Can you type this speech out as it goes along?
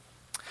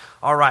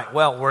All right,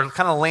 well, we're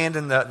kind of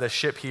landing the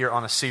ship here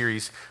on a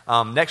series.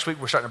 Next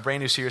week, we're starting a brand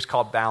new series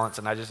called Balance,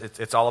 and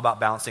it's all about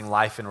balancing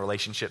life and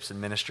relationships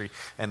and ministry,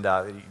 and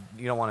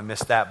you don't want to miss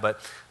that. But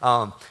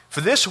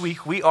for this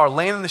week, we are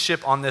landing the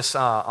ship on this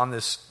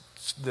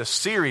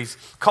series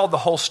called The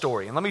Whole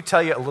Story. And let me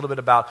tell you a little bit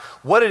about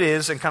what it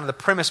is and kind of the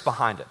premise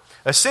behind it.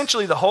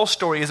 Essentially, the whole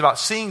story is about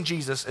seeing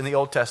Jesus in the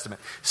Old Testament.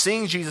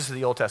 Seeing Jesus in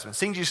the Old Testament.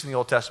 Seeing Jesus in the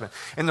Old Testament.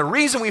 And the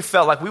reason we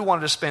felt like we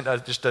wanted to spend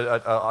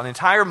an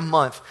entire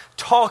month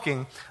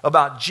talking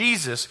about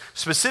Jesus,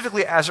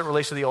 specifically as it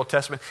relates to the Old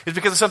Testament, is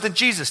because of something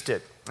Jesus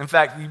did. In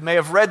fact, you may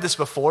have read this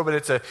before, but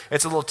it's a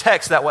little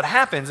text that what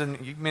happens,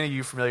 and many of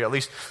you are familiar at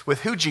least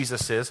with who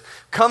Jesus is,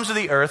 comes to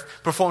the earth,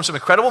 performs some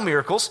incredible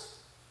miracles,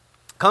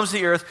 comes to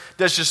the earth,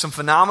 does just some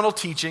phenomenal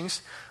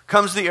teachings,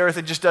 comes to the earth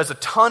and just does a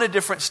ton of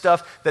different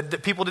stuff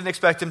that people didn't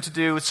expect him to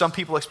do, some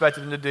people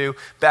expected him to do,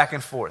 back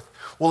and forth.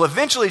 Well,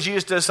 eventually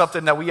Jesus does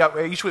something that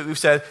each week we've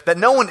said that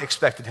no one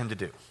expected him to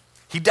do.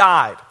 He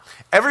died.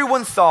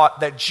 Everyone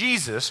thought that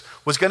Jesus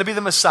was going to be the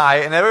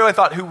Messiah, and everyone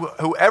thought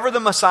whoever the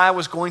Messiah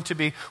was going to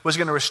be was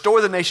going to restore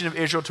the nation of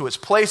Israel to its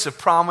place of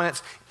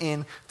prominence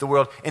in the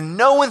world. And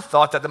no one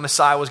thought that the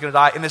Messiah was going to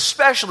die, and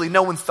especially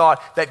no one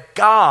thought that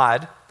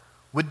God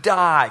would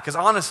die. Because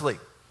honestly,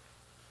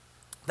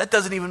 that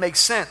doesn't even make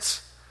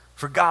sense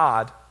for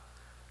God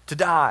to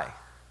die.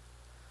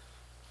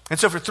 And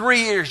so for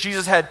 3 years,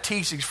 Jesus had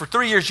teachings. For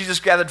 3 years, Jesus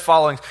gathered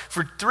followings.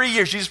 For 3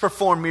 years, Jesus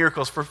performed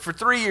miracles. For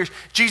 3 years,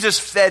 Jesus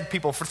fed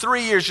people. For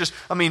 3 years,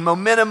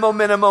 momentum.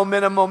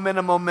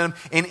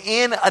 And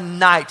in a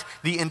night,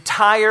 the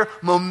entire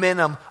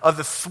momentum of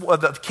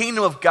the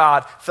kingdom of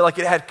God felt like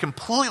it had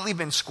completely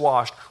been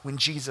squashed when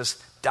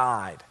Jesus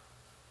died.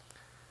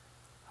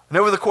 And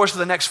over the course of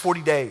the next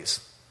 40 days,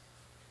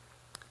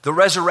 the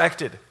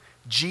resurrected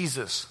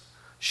Jesus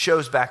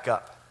shows back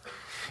up.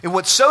 And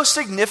what's so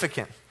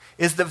significant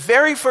is the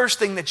very first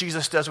thing that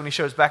Jesus does when he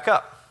shows back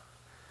up.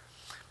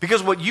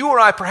 Because what you or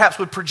I perhaps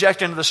would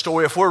project into the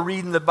story, if we're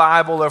reading the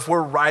Bible or if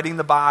we're writing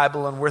the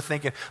Bible and we're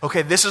thinking,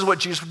 okay, this is what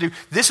Jesus would do,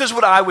 this is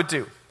what I would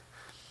do.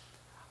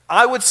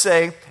 I would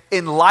say,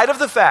 in light of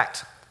the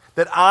fact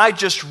that I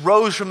just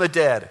rose from the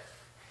dead,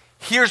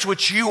 here's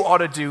what you ought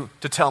to do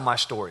to tell my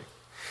story.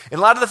 In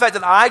light of the fact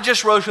that I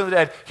just rose from the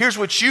dead, here's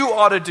what you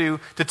ought to do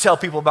to tell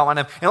people about my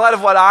name. In light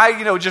of what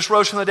I, just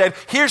rose from the dead,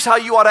 here's how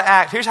you ought to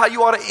act. Here's how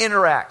you ought to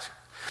interact.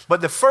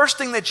 But the first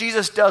thing that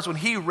Jesus does when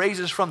he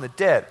raises from the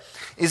dead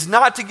is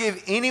not to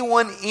give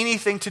anyone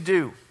anything to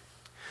do.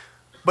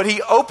 But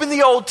he opened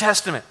the Old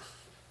Testament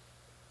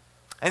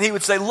and he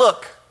would say,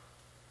 look,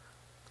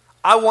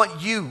 I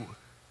want you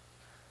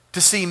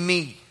to see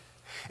me.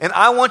 And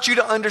I want you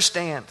to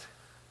understand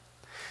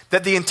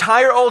that the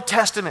entire Old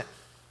Testament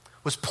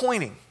was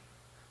pointing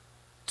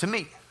to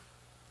me.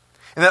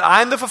 And that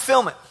I'm the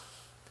fulfillment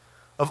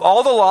of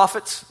all the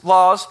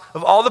laws,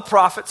 of all the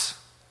prophets,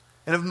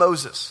 and of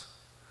Moses.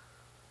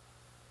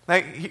 Now,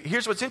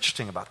 here's what's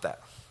interesting about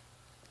that.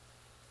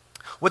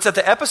 What's at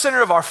the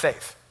epicenter of our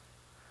faith?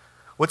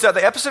 What's at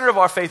the epicenter of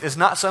our faith is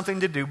not something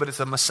to do, but it's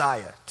a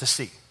Messiah to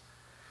see.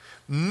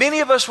 Many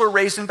of us were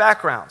raised in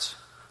backgrounds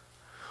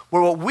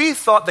where what we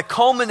thought the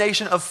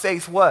culmination of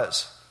faith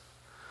was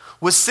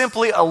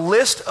simply a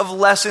list of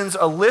lessons,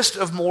 a list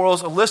of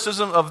morals, a list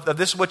of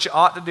this is what you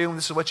ought to do and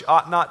this is what you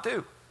ought not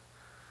do.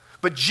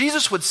 But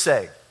Jesus would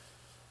say,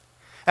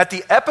 at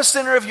the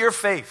epicenter of your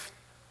faith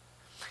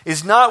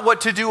is not what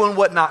to do and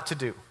what not to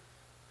do.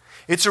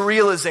 It's a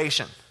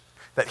realization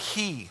that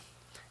he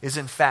is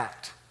in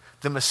fact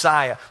the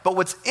Messiah. But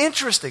what's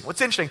interesting,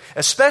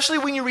 especially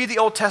when you read the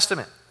Old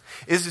Testament,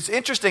 is it's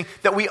interesting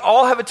that we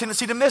all have a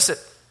tendency to miss it.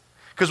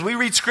 Because we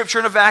read Scripture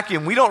in a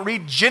vacuum. We don't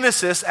read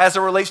Genesis as it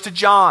relates to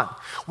John.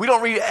 We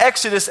don't read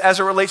Exodus as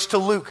it relates to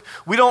Luke.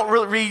 We don't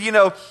really read,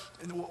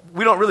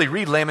 we don't really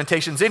read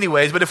Lamentations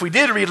anyways, but if we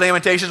did read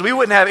Lamentations, we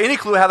wouldn't have any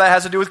clue how that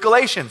has to do with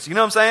Galatians. You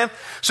know what I'm saying?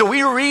 So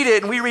we read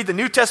it and we read the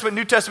New Testament,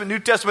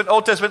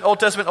 Old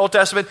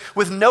Testament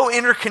with no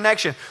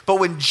interconnection. But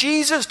when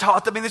Jesus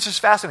taught them, this is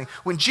fascinating.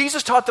 When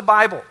Jesus taught the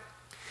Bible,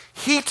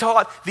 he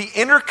taught the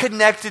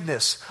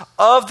interconnectedness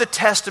of the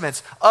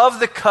testaments, of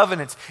the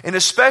covenants, and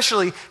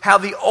especially how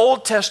the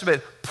Old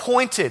Testament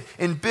pointed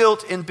and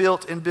built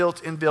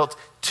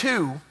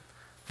to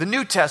the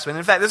New Testament.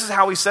 In fact, this is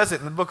how he says it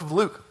in the book of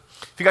Luke.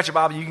 If you got your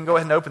Bible, you can go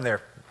ahead and open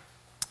there.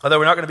 Although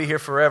we're not going to be here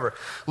forever.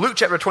 Luke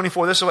chapter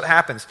 24, this is what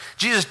happens.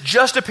 Jesus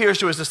just appears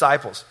to his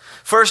disciples.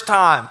 First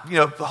time,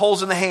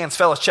 holes in the hands.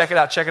 Fellas, check it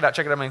out.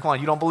 I mean, come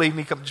on, you don't believe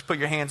me? Come, just put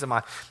your hands in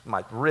my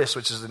wrist,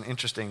 which is an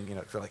interesting,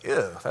 they're like,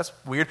 ew, that's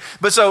weird.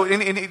 But so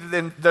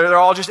then they're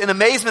all just in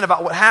amazement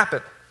about what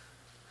happened.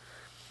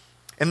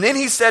 And then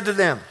he said to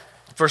them,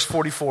 verse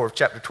 44 of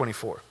chapter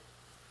 24.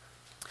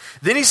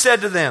 Then he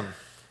said to them,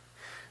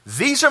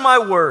 these are my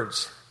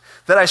words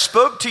that I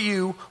spoke to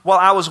you while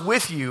I was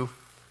with you,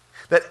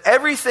 that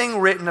everything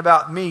written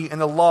about me in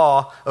the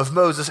law of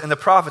Moses and the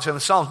prophets and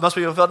the Psalms must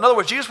be fulfilled. In other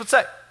words, Jesus would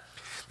say,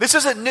 this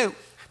isn't new,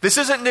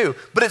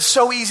 but it's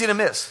so easy to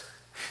miss.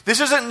 This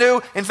isn't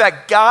new. In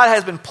fact, God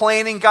has been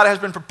planning, God has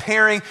been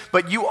preparing,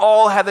 but you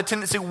all have the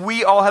tendency,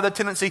 we all have the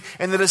tendency,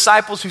 and the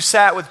disciples who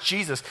sat with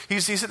Jesus,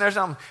 he's sitting there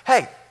saying,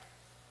 hey,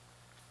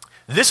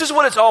 this is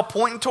what it's all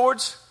pointing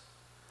towards,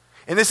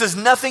 and this is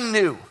nothing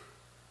new.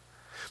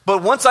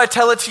 But once I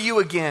tell it to you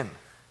again,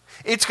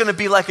 it's going to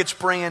be like it's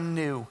brand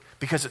new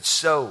because it's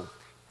so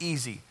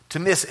easy to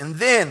miss. And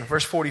then,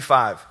 verse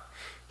 45,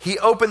 he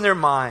opened their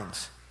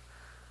minds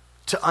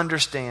to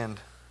understand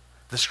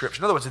the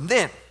scripture. In other words, and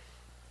then,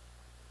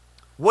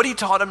 what he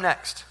taught them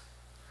next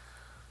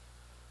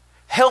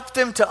helped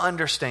them to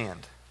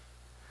understand.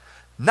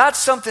 Not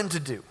something to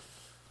do.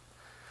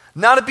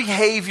 Not a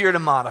behavior to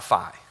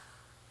modify.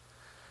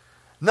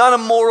 Not a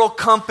moral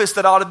compass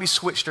that ought to be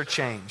switched or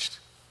changed.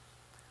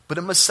 But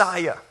a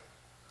Messiah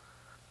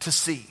to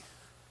see.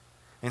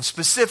 And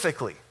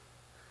specifically,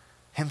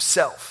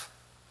 himself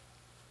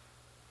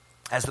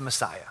as the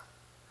Messiah.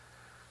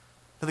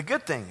 Now, the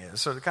good thing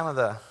is, or kind of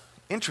the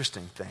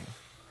interesting thing,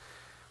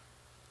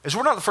 is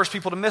we're not the first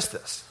people to miss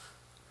this.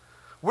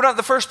 We're not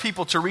the first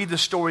people to read the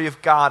story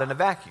of God in a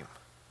vacuum.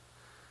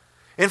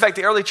 In fact,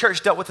 the early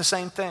church dealt with the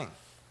same thing.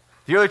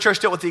 The early church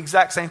dealt with the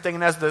exact same thing,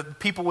 and as the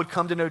people would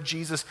come to know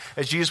Jesus,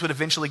 as Jesus would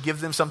eventually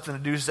give them something to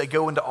do, as they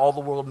go into all the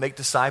world, make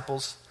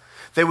disciples,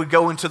 they would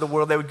go into the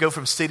world, they would go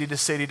from city to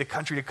city, to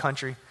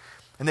country,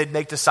 and they'd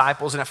make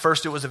disciples. And at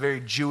first it was a very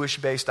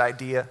Jewish-based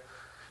idea,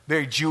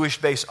 very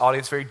Jewish-based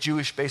audience, very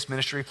Jewish-based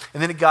ministry.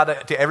 And then it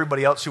got to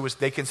everybody else who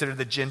they considered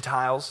the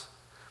Gentiles.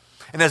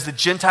 And as the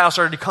Gentiles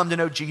started to come to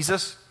know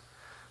Jesus,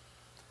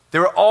 there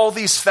were all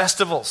these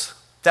festivals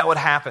that would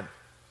happen.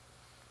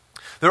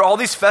 There were all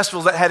these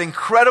festivals that had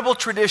incredible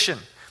tradition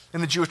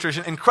in the Jewish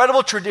tradition,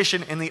 incredible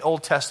tradition in the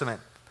Old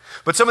Testament.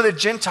 But some of the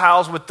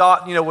Gentiles would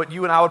thought, what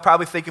you and I would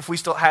probably think if we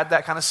still had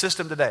that kind of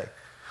system today,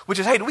 which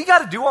is, hey, do we got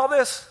to do all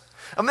this?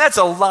 I mean, that's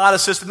a lot of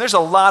system. There's a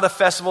lot of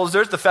festivals.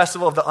 There's the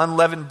festival of the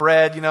unleavened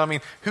bread.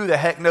 Who the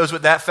heck knows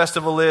what that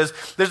festival is?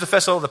 There's the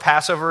festival of the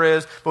Passover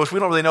is, but which we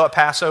don't really know what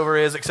Passover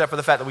is, except for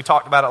the fact that we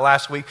talked about it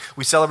last week.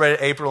 We celebrated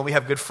April, and we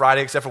have Good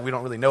Friday, except for we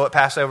don't really know what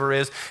Passover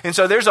is. And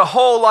so there's a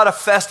whole lot of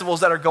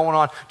festivals that are going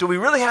on. Do we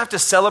really have to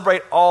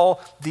celebrate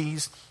all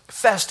these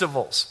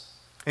festivals?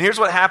 And here's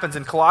what happens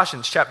in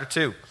Colossians chapter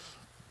 2.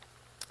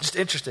 Just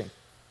interesting.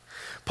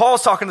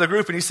 Paul's talking to the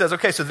group and he says,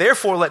 okay, so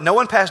therefore let no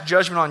one pass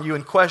judgment on you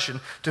in question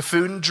to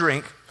food and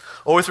drink,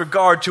 or with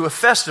regard to a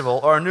festival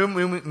or a new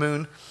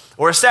moon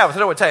or a Sabbath.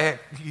 I would say,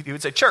 he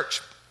would say,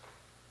 church,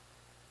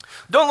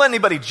 don't let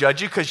anybody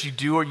judge you because you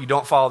do or you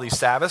don't follow these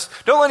Sabbaths.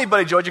 Don't let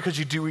anybody judge you because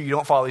you do or you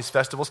don't follow these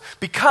festivals,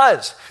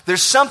 because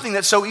there's something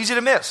that's so easy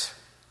to miss.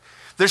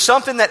 There's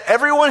something that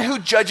everyone who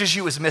judges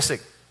you is missing.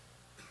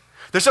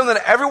 There's something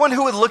that everyone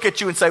who would look at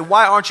you and say,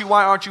 why aren't you,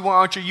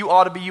 you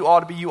ought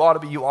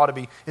to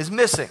be, is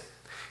missing.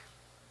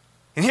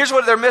 And here's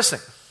what they're missing.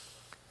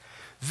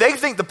 They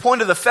think the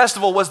point of the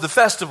festival was the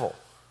festival.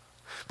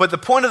 But the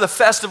point of the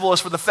festival is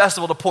for the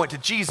festival to point to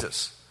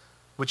Jesus,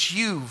 which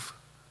you've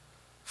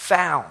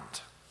found.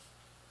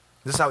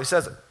 This is how he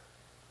says it.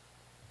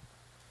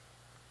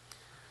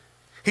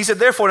 He said,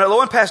 therefore, let no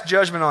one pass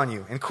judgment on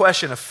you in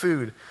question of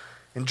food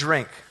and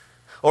drink,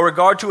 or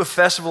regard to a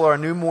festival or a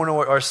new moon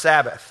or a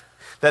Sabbath.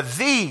 That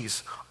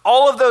these,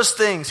 all of those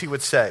things, he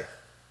would say,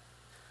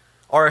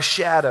 are a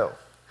shadow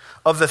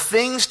of the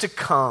things to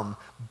come,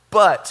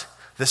 but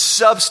the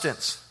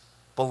substance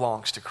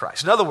belongs to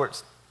Christ. In other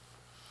words,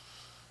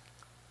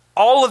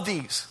 all of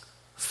these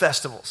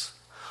festivals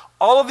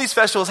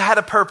had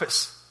a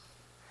purpose.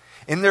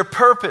 And their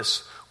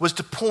purpose was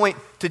to point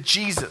to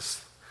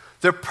Jesus.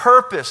 Their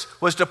purpose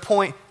was to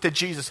point to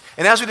Jesus.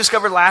 And as we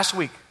discovered last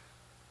week,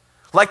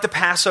 like the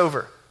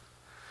Passover,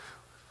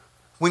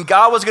 when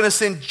God was going to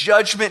send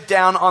judgment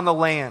down on the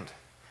land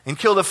and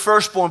kill the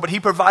firstborn, but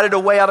he provided a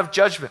way out of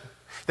judgment.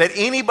 That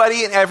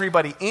anybody and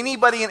everybody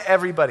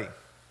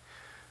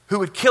who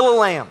would kill a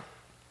lamb,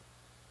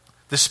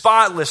 the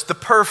spotless, the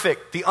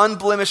perfect, the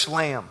unblemished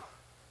lamb,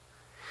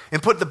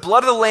 and put the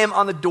blood of the lamb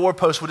on the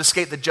doorpost would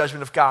escape the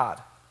judgment of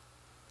God.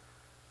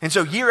 And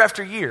so year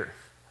after year,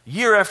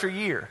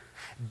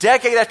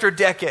 decade after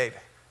decade,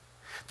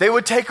 they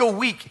would take a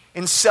week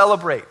and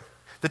celebrate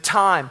the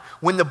time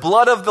when the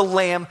blood of the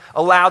lamb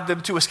allowed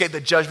them to escape the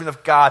judgment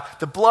of God.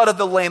 The blood of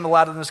the lamb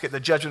allowed them to escape the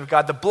judgment of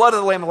God. The blood of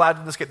the lamb allowed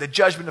them to escape the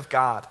judgment of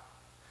God.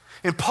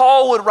 And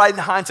Paul would write in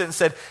hindsight and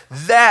said,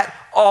 that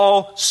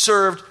all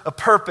served a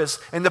purpose.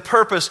 And the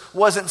purpose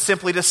wasn't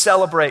simply to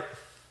celebrate.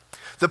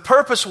 The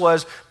purpose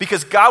was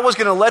because God was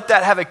going to let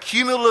that have a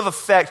cumulative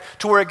effect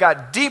to where it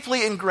got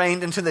deeply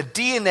ingrained into the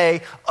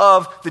DNA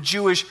of the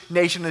Jewish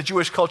nation, the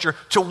Jewish culture,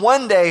 to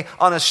one day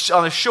on a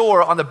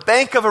shore, on the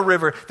bank of a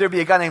river, there'd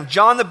be a guy named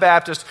John the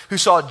Baptist who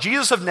saw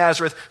Jesus of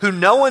Nazareth, who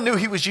no one knew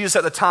he was Jesus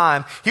at the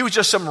time. He was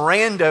just some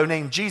rando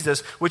named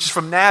Jesus, which is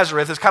from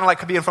Nazareth. It's kind of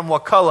like being from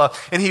Wakulla.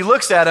 And he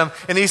looks at him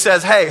and he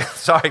says, hey,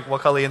 sorry,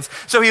 Wakullians.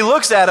 So he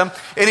looks at him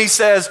and he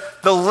says,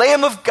 the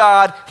Lamb of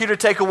God here to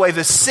take away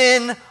the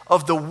sin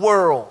of the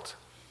world.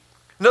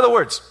 In other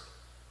words,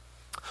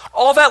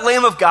 all that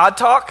Lamb of God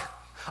talk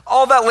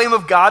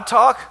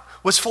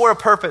was for a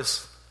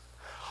purpose.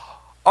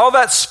 All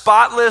that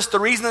spotless, the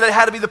reason that it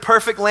had to be the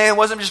perfect lamb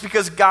wasn't just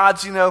because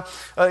God's,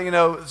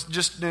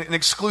 just an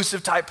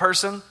exclusive type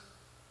person,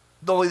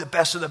 only the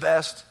best of the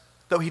best,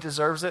 though he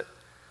deserves it.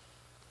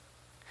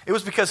 It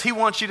was because he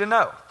wants you to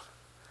know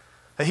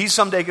that he's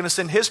someday going to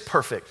send his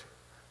perfect,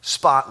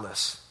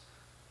 spotless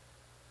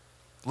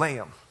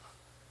lamb.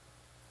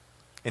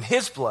 And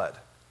his blood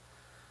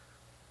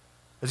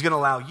is going to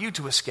allow you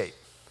to escape,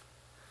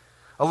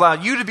 allow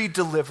you to be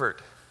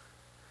delivered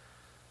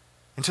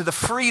into the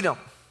freedom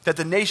that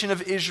the nation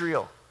of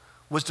Israel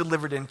was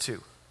delivered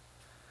into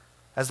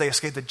as they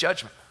escaped the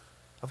judgment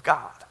of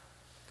God.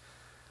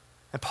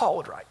 And Paul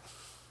would write,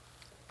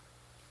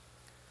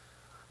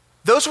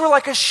 those were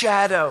like a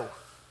shadow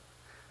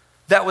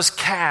that was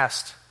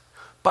cast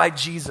by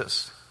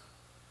Jesus.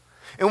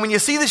 And when you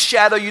see the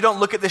shadow, you don't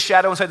look at the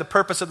shadow and say the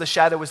purpose of the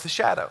shadow is the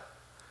shadow.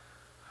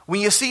 When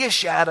you see a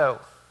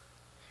shadow,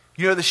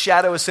 you know the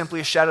shadow is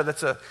simply a shadow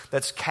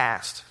that's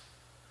cast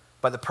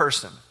by the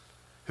person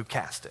who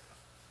cast it.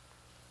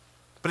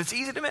 But it's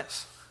easy to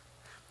miss.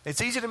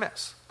 It's easy to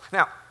miss.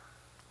 Now,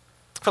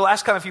 for the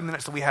last kind of few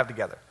minutes that we have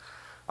together,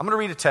 I'm going to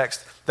read a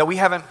text that we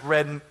haven't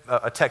read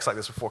a text like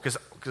this before,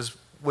 because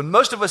when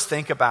most of us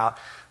think about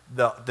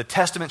the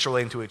testaments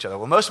relating to each other,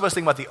 when most of us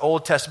think about the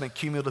Old Testament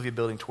cumulatively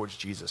building towards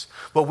Jesus,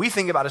 what we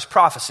think about is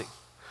prophecy.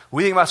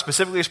 We think about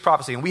specifically as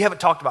prophecy, and we haven't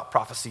talked about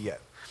prophecy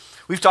yet.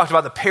 We've talked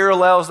about the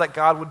parallels that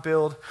God would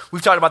build.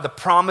 We've talked about the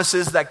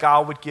promises that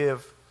God would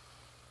give.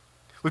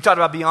 We've talked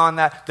about beyond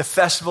that, the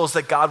festivals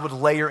that God would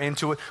layer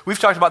into it. We've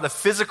talked about the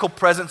physical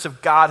presence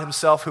of God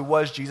himself, who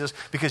was Jesus,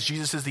 because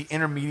Jesus is the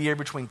intermediary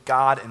between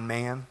God and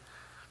man,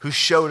 who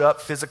showed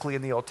up physically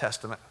in the Old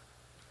Testament.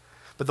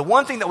 But the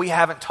one thing that we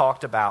haven't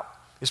talked about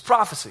is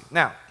prophecy.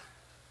 Now,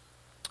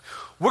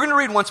 we're going to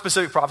read one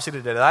specific prophecy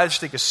today that I just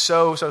think is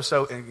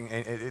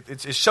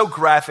it's so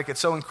graphic, it's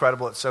so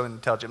incredible, it's so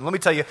intelligent. Let me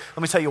tell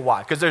you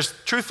why. Because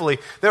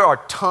there are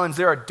tons,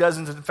 there are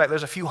dozens, in fact,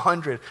 there's a few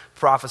hundred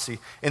prophecy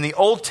in the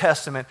Old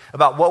Testament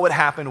about what would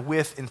happen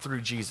with and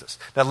through Jesus.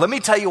 Now, let me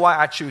tell you why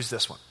I choose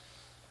this one.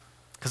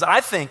 Because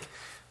I think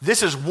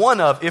this is one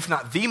of, if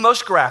not the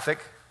most graphic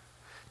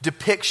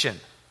depiction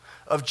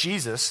of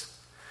Jesus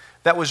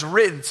that was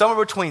written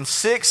somewhere between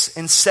 600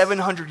 and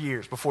 700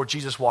 years before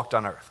Jesus walked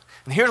on earth.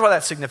 And here's why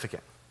that's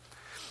significant.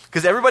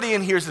 Because everybody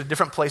in here is at a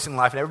different place in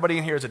life, and everybody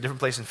in here is at a different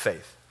place in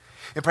faith.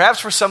 And perhaps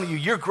for some of you,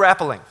 you're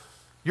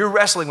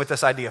wrestling with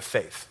this idea of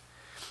faith.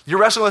 You're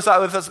wrestling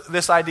with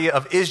this idea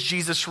of, is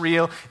Jesus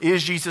real?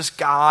 Is Jesus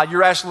God? You're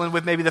wrestling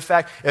with maybe the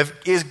fact of,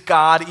 is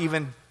God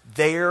even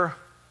there?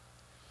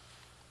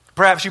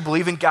 Perhaps you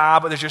believe in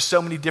God, but there's just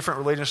so many different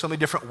religions, so many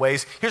different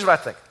ways. Here's what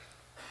I think.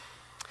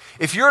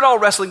 If you're at all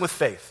wrestling with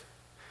faith,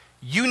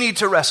 you need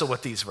to wrestle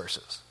with these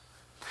verses.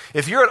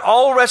 If you're at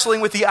all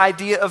wrestling with the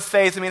idea of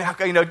faith,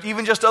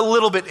 even just a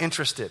little bit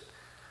interested,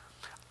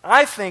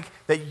 I think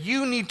that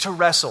you need to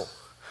wrestle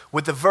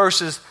with the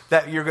verses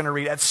that you're going to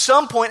read at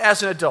some point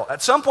as an adult.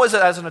 At some point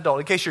as an adult,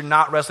 in case you're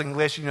not wrestling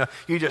with this,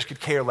 you just could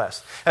care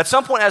less. At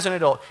some point as an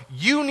adult,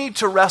 you need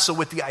to wrestle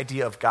with the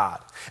idea of God.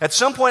 At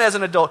some point as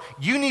an adult,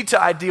 you need to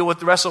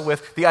wrestle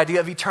with the idea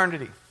of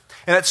eternity.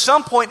 And at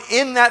some point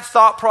in that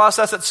thought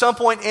process, at some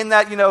point in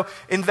that,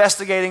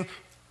 investigating,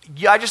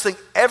 I just think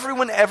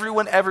everyone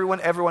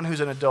who's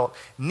an adult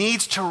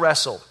needs to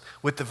wrestle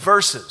with the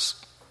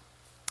verses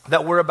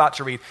that we're about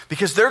to read,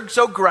 because they're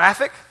so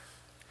graphic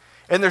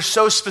and they're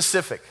so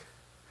specific.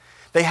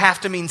 They have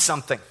to mean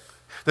something.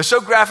 They're so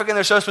graphic and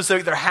they're so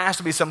specific, there has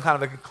to be some kind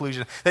of a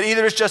conclusion that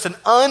either it's just an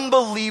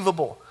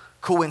unbelievable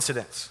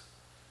coincidence,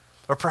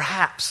 or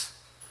perhaps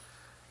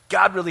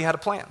God really had a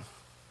plan.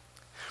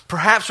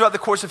 Perhaps throughout the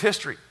course of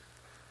history,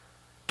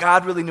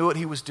 God really knew what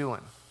he was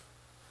doing.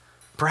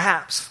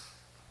 Perhaps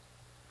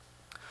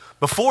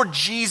before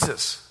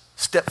Jesus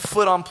stepped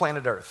foot on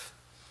planet Earth,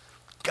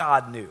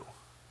 God knew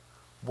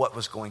what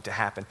was going to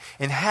happen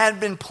and had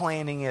been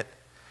planning it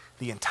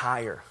the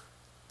entire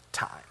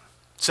time.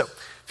 So,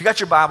 if you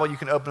got your Bible, you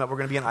can open up. We're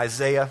going to be in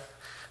Isaiah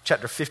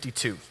chapter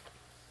 52.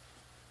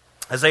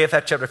 Isaiah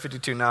chapter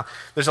 52. Now,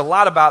 there's a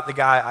lot about the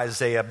guy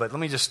Isaiah, but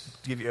let me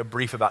just give you a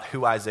brief about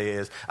who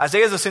Isaiah is.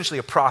 Isaiah is essentially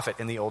a prophet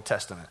in the Old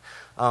Testament.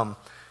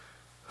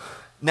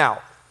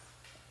 Now,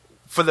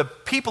 for the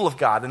people of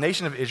God, the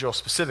nation of Israel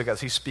specific,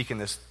 as he's speaking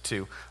this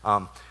to,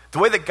 the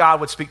way that God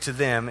would speak to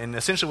them, and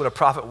essentially what a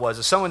prophet was,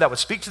 is someone that would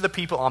speak to the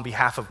people on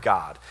behalf of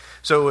God.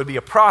 So it would be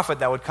a prophet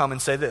that would come and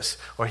say this,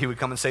 or he would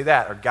come and say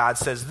that, or God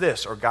says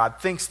this, or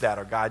God thinks that,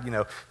 or God,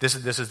 this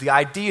is the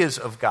ideas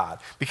of God.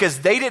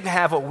 Because they didn't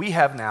have what we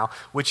have now,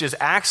 which is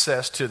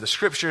access to the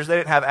scriptures. They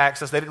didn't have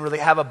access. They didn't really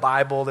have a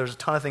Bible. There's a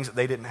ton of things that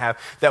they didn't have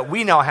that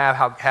we now have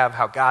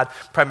how God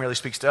primarily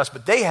speaks to us.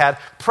 But they had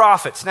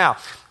prophets. Now,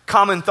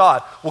 common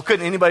thought, well,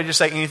 couldn't anybody just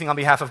say anything on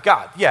behalf of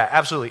God? Yeah,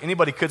 absolutely.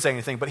 Anybody could say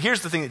anything. But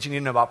here's the thing that you need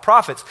to know about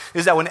prophets,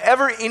 is that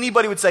whenever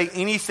anybody would say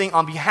anything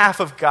on behalf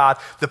of God,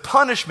 the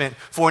punishment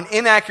for an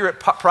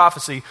inaccurate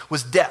prophecy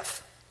was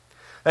death.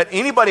 that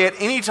anybody at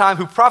any time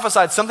who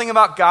prophesied something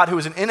about God who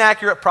was an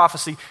inaccurate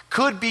prophecy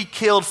could be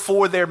killed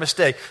for their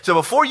mistake. So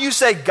before you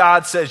say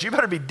God says, you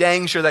better be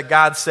dang sure that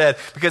God said,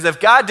 because if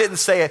God didn't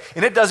say it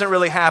and it doesn't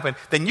really happen,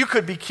 then you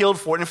could be killed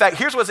for it. In fact,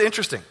 here's what's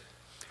interesting.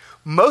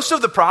 Most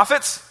of the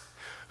prophets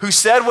who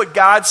said what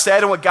God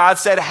said and what God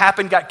said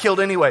happened got killed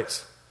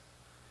anyways.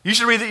 You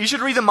should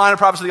read the minor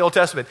prophets of the Old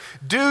Testament.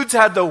 Dudes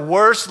had the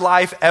worst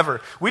life ever.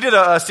 We did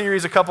a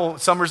series a couple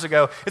summers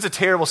ago. It's a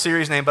terrible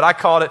series name, but I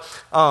called it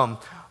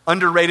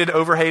Underrated,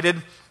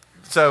 Overhated.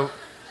 So,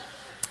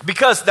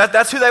 because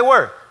that's who they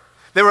were.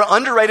 They were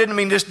underrated. I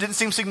mean, just didn't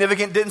seem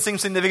significant.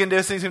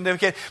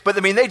 But I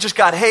mean, they just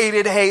got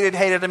hated.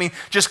 I mean,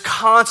 just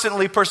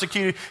constantly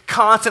persecuted,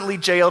 constantly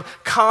jailed,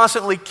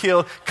 constantly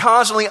killed,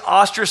 constantly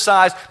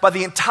ostracized by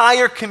the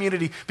entire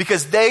community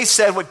because they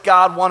said what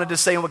God wanted to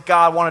say, and what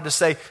God wanted to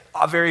say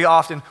very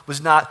often was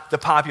not the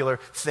popular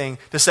thing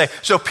to say.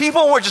 So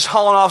people were just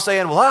hauling off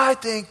saying, well, I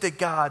think that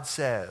God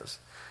says.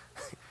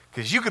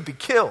 Because you could be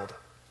killed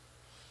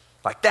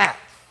like that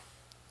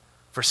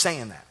for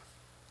saying that.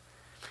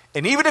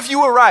 And even if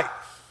you were right,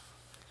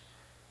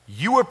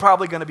 you were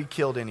probably going to be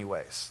killed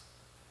anyways.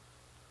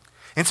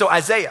 And so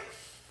Isaiah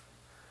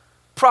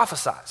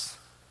prophesies.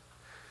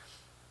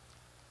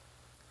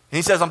 And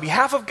he says on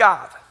behalf of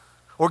God,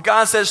 or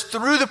God says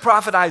through the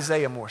prophet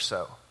Isaiah more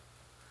so,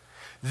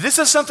 this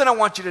is something I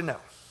want you to know.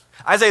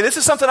 Isaiah, this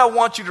is something I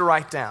want you to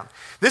write down.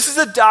 This is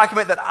a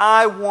document that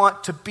I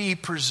want to be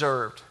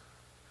preserved.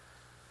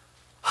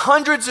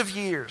 Hundreds of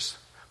years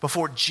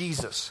before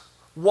Jesus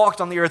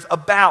walked on the earth,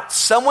 about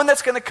someone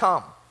that's going to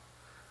come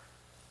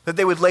that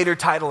they would later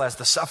title as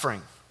the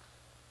suffering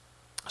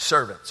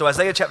servant. So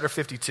Isaiah chapter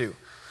 52,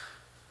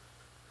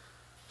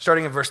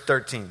 starting in verse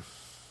 13.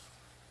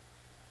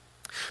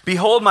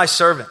 Behold, my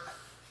servant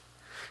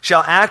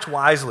shall act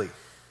wisely.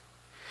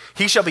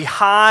 He shall be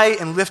high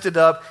and lifted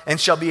up and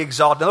shall be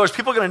exalted. In other words,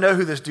 people are going to know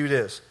who this dude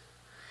is.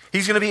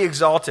 He's going to be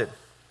exalted.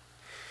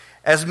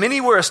 As many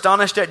were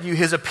astonished at you,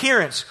 his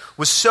appearance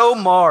was so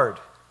marred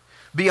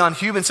beyond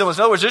human semblance.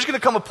 In other words, there's going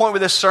to come a point where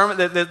this servant,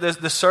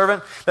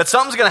 that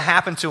something's going to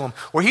happen to him,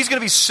 where he's going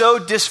to be so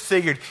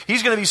disfigured,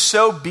 he's going to be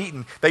so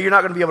beaten that you're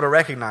not going to be able to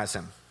recognize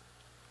him.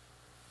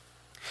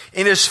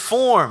 In his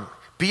form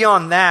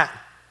beyond that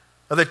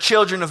of the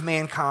children of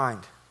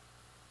mankind.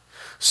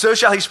 So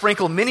shall he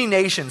sprinkle many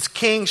nations.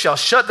 Kings shall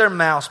shut their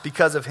mouths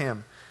because of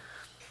him.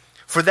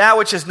 For that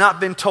which has not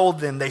been told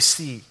them they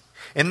see,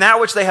 and that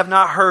which they have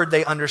not heard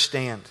they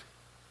understand.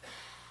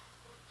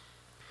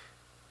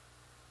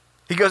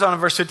 He goes on in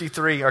verse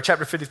 53, or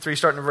chapter 53,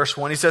 starting in verse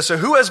 1. He says, so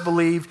who has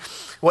believed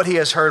what he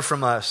has heard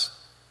from us?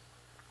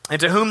 And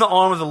to whom the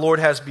arm of the Lord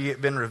has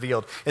been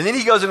revealed? And then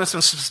he goes into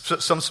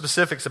some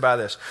specifics about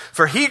this.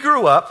 For he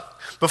grew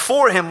up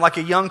before him like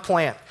a young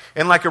plant,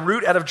 and like a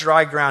root out of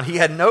dry ground. He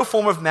had no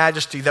form of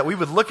majesty that we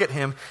would look at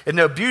him, and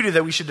no beauty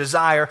that we should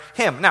desire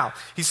him. Now,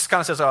 he kind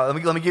of says, let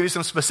me give you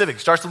some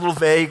specifics. Starts a little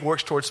vague,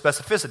 works towards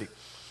specificity.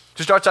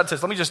 Just starts out and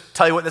says, let me just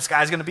tell you what this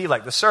guy's going to be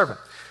like, the servant.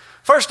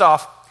 First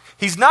off,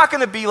 he's not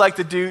going to be like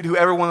the dude who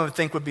everyone would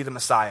think would be the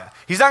Messiah.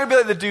 He's not going to be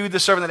like the dude, the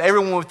servant that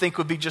everyone would think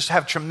would be just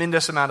have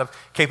tremendous amount of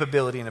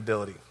capability and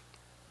ability.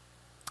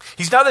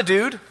 He's not the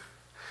dude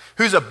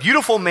who's a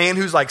beautiful man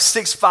who's like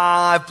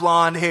 6'5",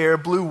 blonde hair,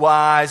 blue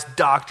eyes,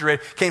 doctorate,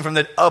 came from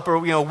the upper,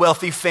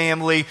 wealthy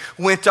family,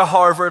 went to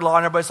Harvard Law,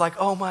 and everybody's like,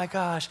 oh my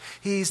gosh,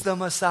 he's the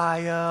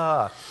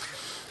Messiah.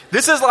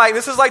 This is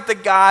like the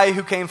guy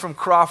who came from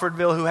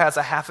Crawfordville who has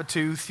a half a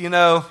tooth,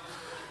 And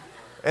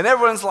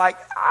everyone's like,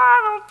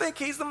 I don't think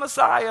he's the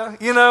Messiah,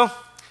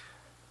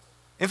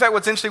 In fact,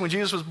 what's interesting, when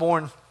Jesus was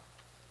born,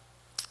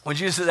 when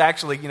Jesus is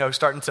actually,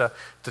 starting to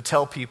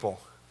tell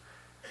people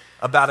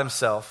about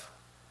himself,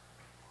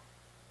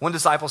 one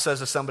disciple says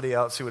to somebody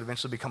else who would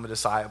eventually become a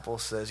disciple,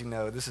 says,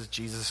 this is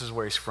Jesus, this is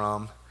where he's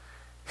from.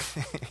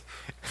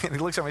 And he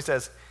looks at him and he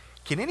says,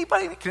 can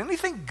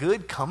anything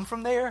good come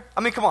from there?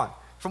 I mean, come on.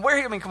 From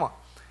where? Come on.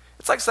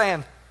 It's like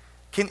saying,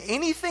 can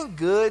anything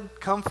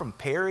good come from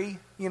Perry,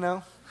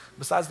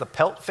 besides the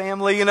Pelt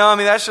family,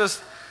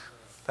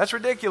 that's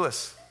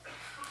ridiculous.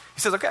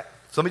 He says, okay,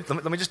 so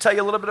let me just tell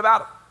you a little bit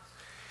about him.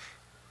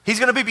 He's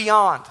going to be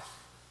beyond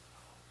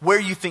where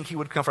you think he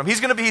would come from.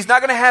 He's not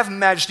going to have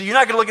majesty. You're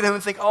not going to look at him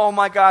and think, oh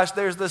my gosh,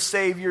 there's the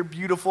Savior,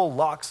 beautiful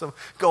locks of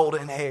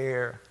golden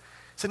hair.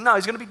 He said, no,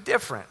 he's going to be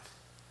different.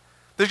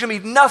 There's going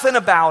to be nothing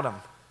about him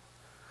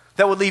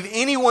that would leave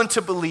anyone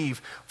to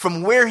believe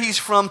from where he's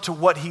from to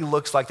what he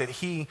looks like, that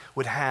he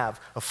would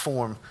have a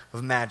form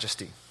of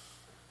majesty.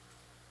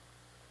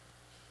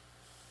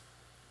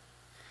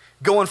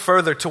 Going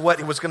further to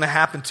what was going to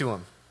happen to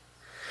him.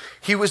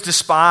 He was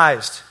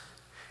despised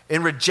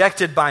and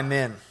rejected by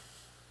men,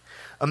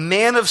 a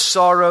man of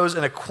sorrows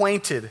and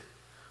acquainted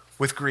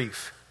with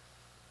grief.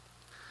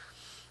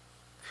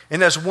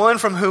 And as one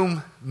from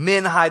whom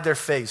men hide their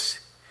face,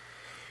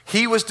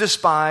 he was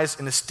despised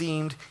and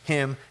esteemed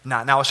him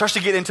not. Now it starts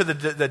to get into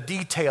the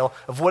detail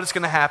of what it's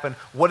going to happen,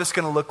 what it's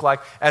going to look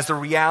like as the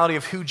reality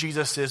of who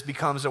Jesus is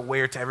becomes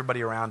aware to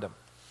everybody around him.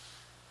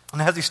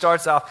 And as he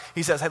starts off,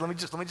 he says, hey, let me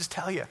just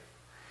tell you.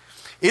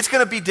 It's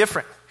going to be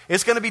different.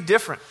 It's going to be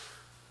different.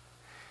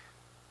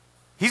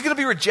 He's going to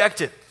be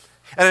rejected.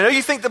 And I know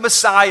you think the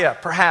Messiah,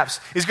 perhaps,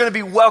 is going to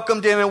be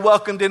welcomed in and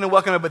welcomed in and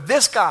welcomed in, but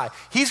this guy,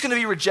 he's going to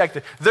be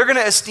rejected. They're going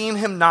to esteem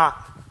him not.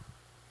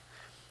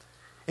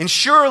 And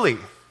surely,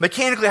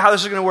 mechanically how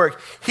this is going to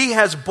work, he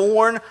has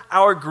borne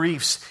our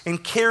griefs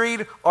and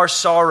carried our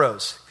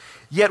sorrows.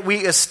 Yet we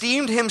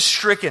esteemed him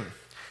stricken,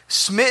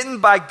 smitten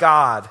by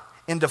God,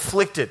 and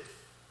afflicted.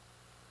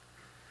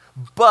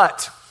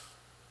 But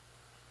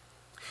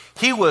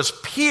he was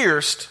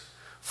pierced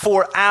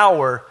for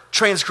our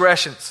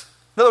transgressions.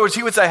 In other words,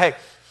 he would say, hey,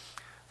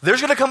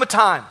 there's going to come a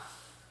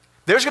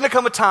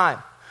time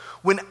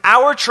when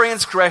our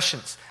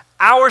transgressions,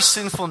 our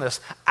sinfulness,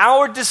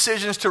 our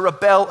decisions to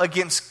rebel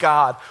against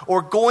God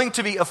are going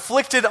to be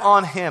afflicted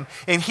on him,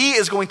 and he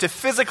is going to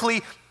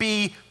physically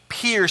be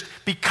pierced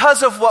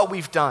because of what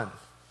we've done,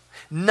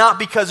 not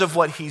because of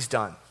what he's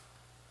done.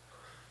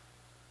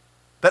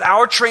 That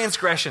our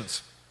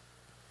transgressions,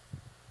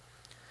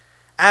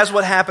 as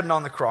what happened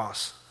on the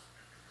cross,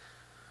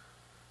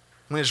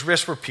 when his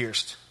wrists were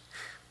pierced,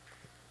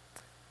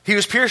 he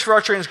was pierced for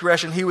our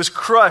transgression, he was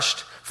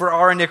crushed for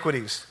our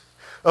iniquities.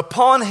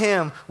 Upon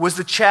him was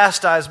the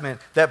chastisement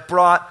that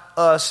brought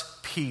us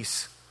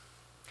peace.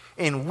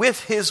 And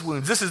with his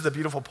wounds, this is the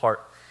beautiful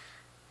part,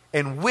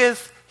 and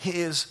with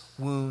his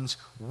wounds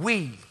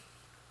we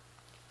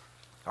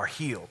are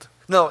healed.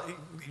 No,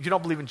 if you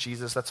don't believe in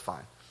Jesus, that's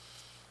fine.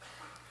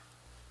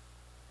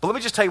 But let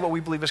me just tell you what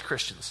we believe as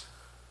Christians.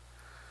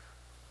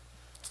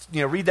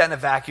 Read that in a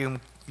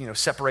vacuum,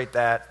 separate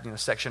that,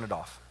 section it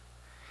off.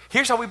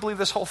 Here's how we believe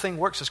this whole thing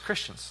works as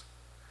Christians.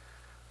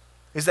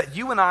 Is that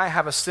you and I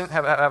have a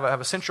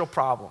central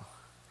problem.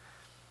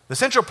 The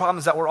central problem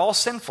is that we're all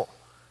sinful.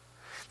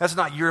 That's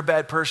not you're a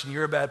bad person,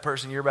 you're a bad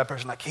person, you're a bad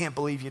person. I can't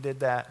believe you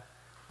did that.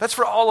 That's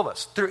for all of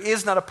us. There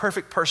is not a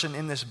perfect person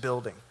in this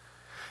building.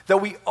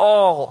 That we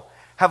all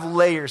have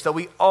layers, that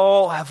we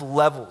all have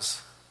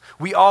levels.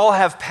 We all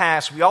have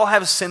past, we all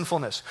have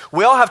sinfulness.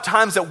 We all have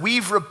times that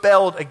we've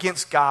rebelled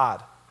against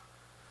God.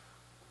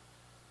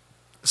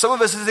 Some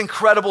of us is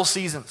incredible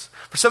seasons.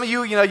 For some of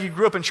you, you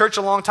grew up in church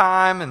a long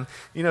time and,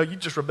 you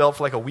just rebelled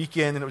for like a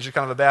weekend and it was just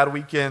kind of a bad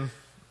weekend.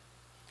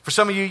 For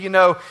some of you,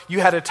 you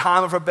had a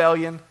time of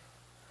rebellion.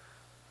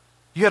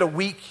 You had a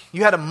week,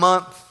 you had a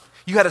month,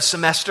 you had a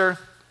semester.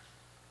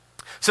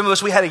 Some of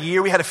us, we had a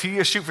year, we had a few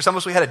years. Shoot, for some of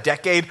us, we had a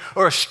decade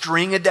or a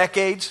string of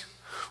decades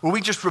where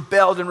we just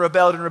rebelled and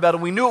rebelled and rebelled.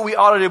 And we knew what we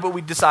ought to do, but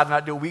we decided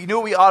not to do it. We knew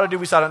what we ought to do,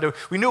 we decided not to do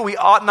it. We knew what we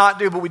ought not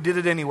to do, but we did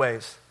it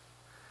anyways.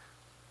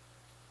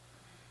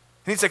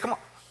 And he'd say, come on.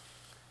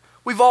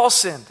 We've all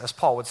sinned, as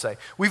Paul would say.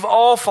 We've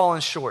all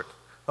fallen short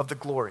of the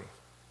glory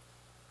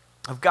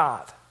of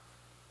God.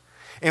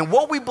 And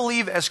what we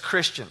believe as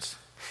Christians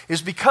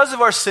is because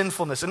of our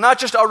sinfulness, and not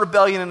just our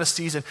rebellion in a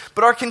season,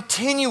 but our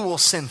continual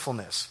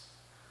sinfulness.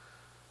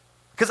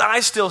 Because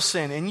I still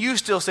sin, and you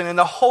still sin, and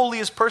the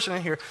holiest person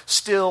in here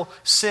still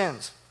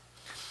sins.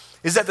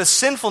 Is that the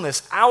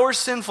sinfulness, our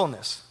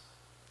sinfulness,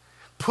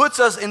 puts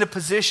us in a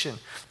position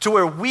to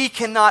where we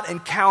cannot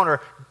encounter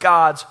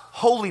God's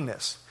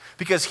holiness.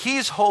 Because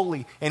he's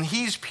holy, and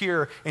he's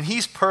pure, and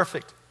he's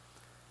perfect.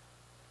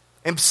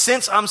 And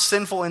since I'm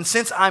sinful, and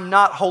since I'm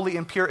not holy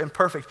and pure and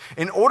perfect,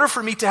 in order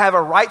for me to have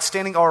a right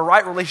standing or a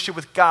right relationship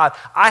with God,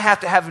 I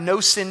have to have no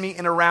sin me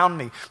and around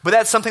me. But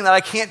that's something that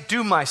I can't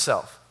do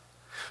myself.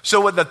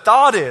 So what the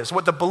thought is,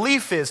 what the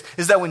belief is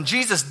that when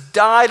Jesus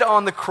died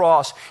on the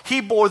cross,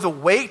 he bore the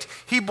weight,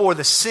 he bore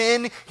the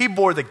sin, he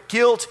bore the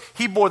guilt,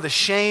 he bore the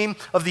shame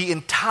of the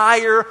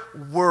entire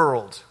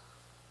world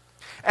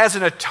as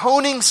an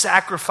atoning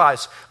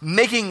sacrifice,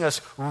 making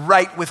us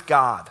right with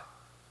God,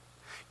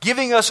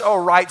 giving us a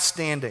right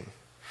standing,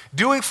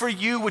 doing for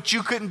you what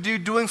you couldn't do,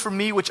 doing for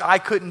me which I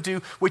couldn't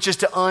do, which is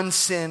to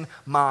unsin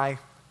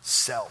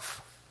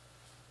myself.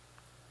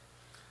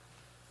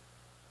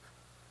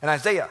 And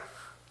Isaiah,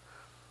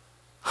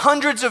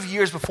 hundreds of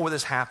years before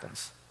this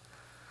happens,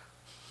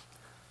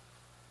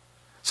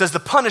 says the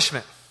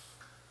punishment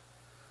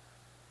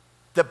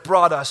that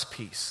brought us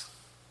peace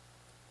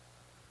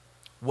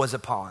was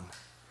upon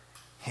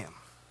him.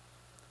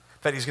 In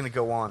fact, he's going to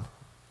go on.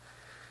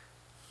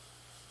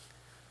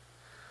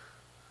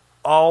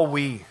 All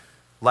we,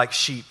 like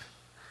sheep,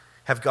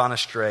 have gone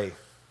astray,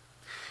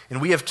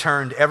 and we have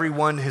turned every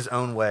one his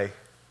own way.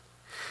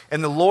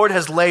 And the Lord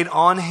has laid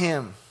on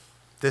him,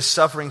 this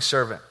suffering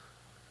servant,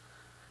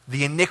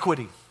 the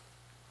iniquity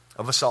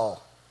of us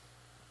all.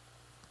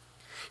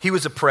 He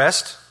was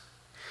oppressed,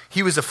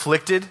 he was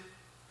afflicted,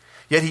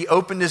 yet he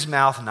opened his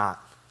mouth not.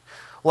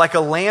 Like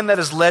a lamb that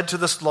is led to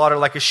the slaughter,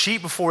 like a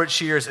sheep before its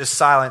shears is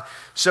silent,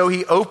 so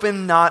he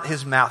opened not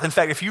his mouth. In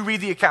fact, if you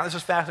read the account, this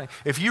is fascinating.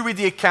 If you read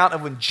the account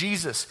of when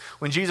Jesus,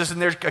 and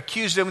they're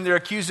accusing him, and they're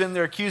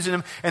accusing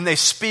him, and they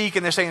speak,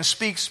 and they're saying,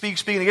 speak, speak,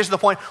 speak, and it gets to the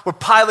point where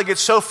Pilate gets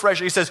so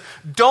frustrated, he says,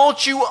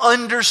 don't you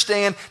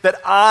understand that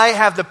I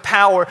have the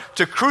power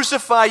to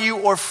crucify you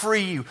or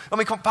free you? I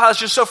mean, Pilate's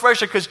just so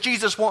frustrated because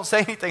Jesus won't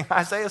say anything.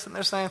 Isaiah's sitting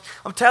there saying,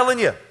 I'm telling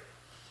you,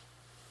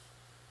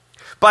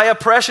 by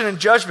oppression and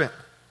judgment,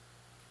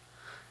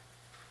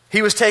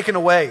 he was taken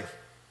away.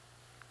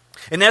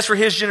 And as for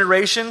his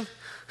generation,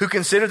 who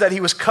considered that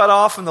he was cut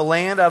off from the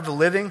land out of the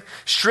living,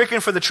 stricken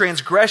for the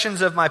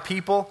transgressions of my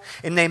people,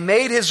 and they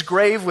made his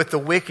grave with the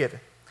wicked,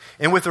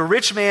 and with a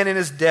rich man in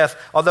his death,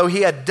 although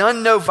he had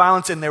done no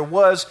violence and there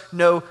was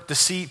no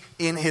deceit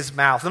in his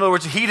mouth. In other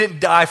words, he didn't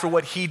die for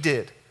what he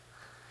did.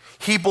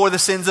 He bore the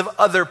sins of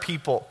other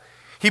people.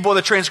 He bore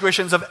the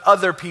transgressions of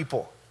other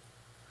people.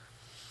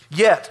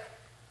 Yet,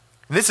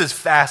 and this is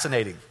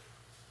fascinating,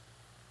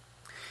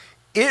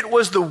 it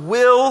was the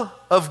will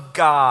of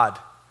God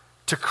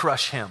to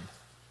crush him.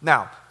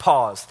 Now,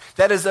 pause.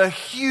 That is a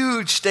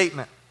huge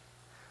statement.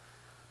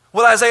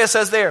 What Isaiah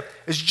says there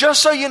is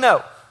just so you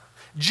know,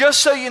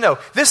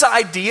 this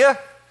idea,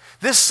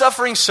 this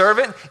suffering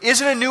servant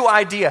isn't a new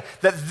idea.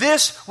 That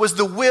this was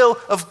the will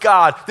of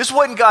God. This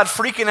wasn't God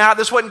freaking out.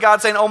 This wasn't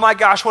God saying, oh my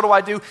gosh, what do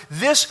I do?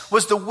 This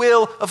was the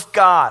will of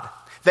God.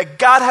 That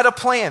God had a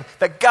plan.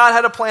 That God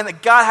had a plan.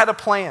 That God had a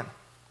plan.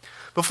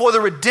 Before the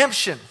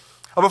redemption,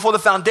 or before the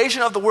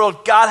foundation of the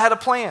world, God had a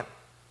plan.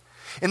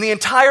 In the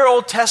entire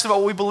Old Testament,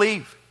 what we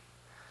believe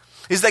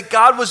is that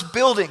God was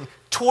building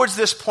towards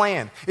this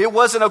plan. It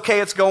wasn't, okay,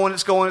 it's going.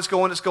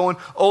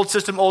 Old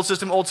system, Old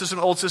Testament,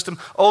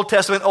 Old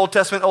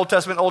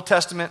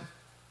Testament.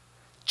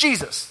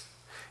 Jesus.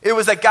 It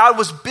was that God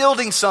was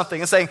building something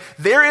and saying,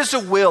 there is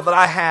a will that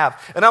I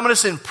have, and I'm going to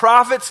send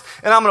prophets,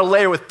 and I'm going to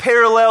layer with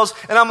parallels,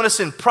 and I'm going to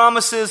send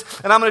promises,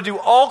 and I'm going to do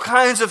all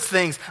kinds of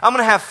things. I'm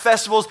going to have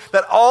festivals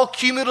that all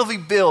cumulatively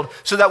build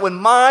so that when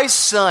my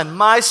son,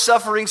 my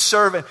suffering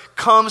servant,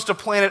 comes to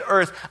planet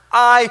Earth,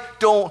 I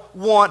don't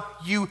want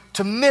you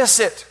to miss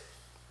it.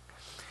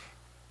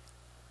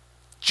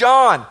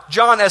 John,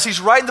 as he's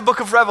writing the book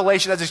of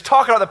Revelation, as he's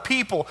talking about the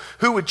people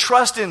who would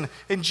trust in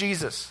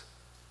Jesus,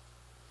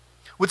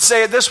 would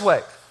say it this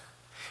way.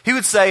 He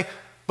would say,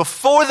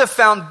 before the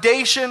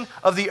foundation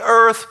of the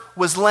earth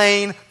was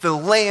laid, the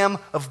Lamb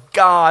of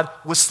God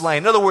was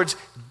slain. In other words,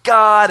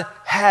 God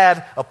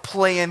had a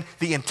plan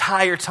the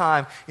entire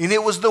time, and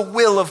it was the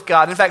will of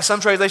God. In fact,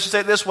 some translations say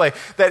it this way,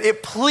 that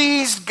it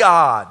pleased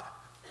God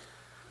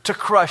to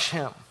crush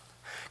him.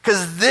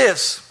 Because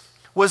this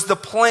was the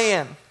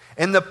plan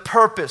and the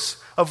purpose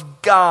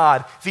of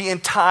God the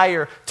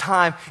entire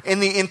time. In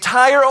the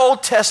entire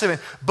Old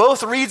Testament,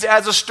 both reads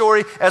as a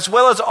story, as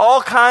well as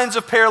all kinds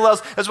of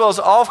parallels, as well as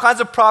all kinds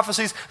of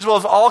prophecies, as well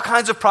as all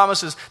kinds of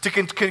promises to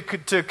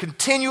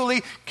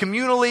continually,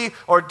 communally,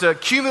 or to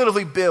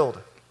cumulatively build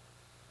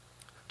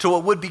to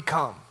what would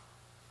become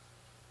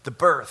the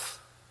birth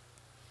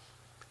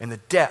and the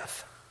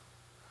death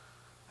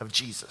of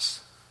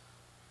Jesus.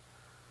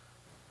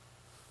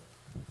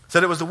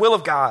 Said it was the will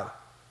of God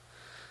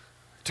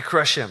to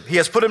crush him. He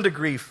has put him to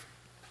grief.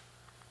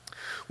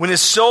 When his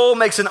soul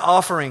makes an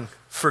offering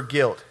for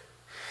guilt,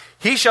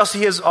 he shall see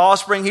his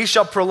offspring, he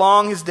shall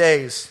prolong his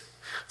days.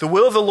 The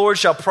will of the Lord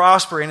shall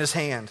prosper in his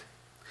hand.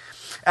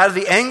 Out of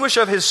the anguish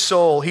of his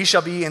soul he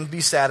shall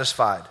be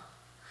satisfied.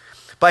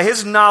 By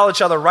his knowledge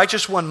shall the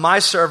righteous one, my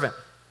servant,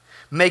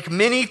 make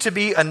many to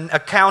be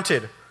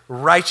accounted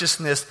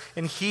righteousness,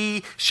 and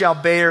he shall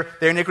bear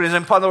their iniquities.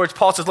 In other words,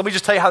 Paul says, let me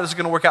just tell you how this is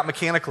going to work out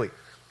mechanically.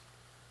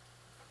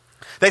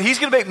 That he's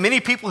going to make many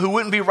people who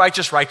wouldn't be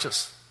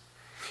righteous.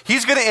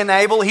 He's going to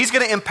enable, he's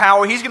going to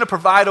empower, he's going to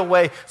provide a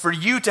way for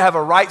you to have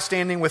a right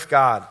standing with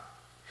God.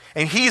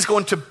 And he's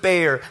going to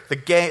bear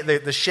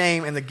the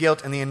shame and the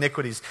guilt and the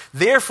iniquities.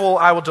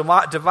 Therefore, I will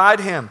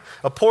divide him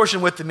a portion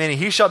with the many.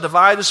 He shall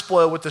divide the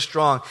spoil with the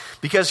strong,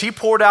 because he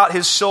poured out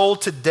his soul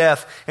to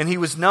death, and he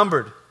was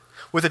numbered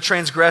with the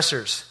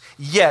transgressors.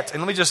 Yet,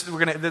 and this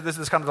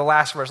is kind of the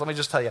last verse, let me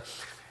just tell you.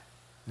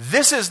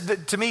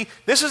 To me,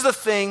 this is the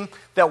thing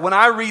that when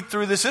I read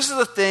through this is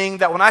the thing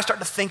that when I start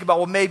to think about,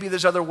 well, maybe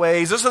there's other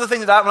ways. This is the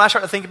thing that when I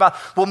start to think about,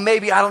 well,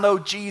 maybe, I don't know,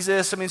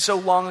 Jesus, so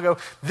long ago.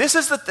 This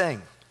is the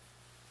thing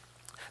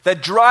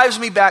that drives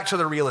me back to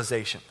the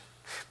realization.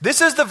 This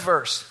is the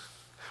verse,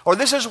 or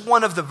this is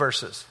one of the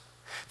verses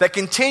that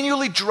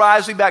continually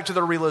drives me back to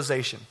the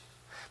realization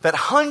that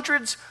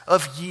hundreds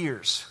of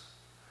years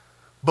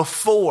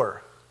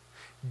before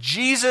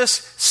Jesus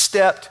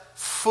stepped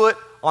foot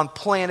on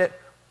planet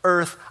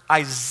Earth,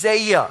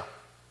 Isaiah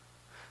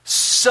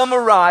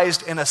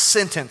summarized in a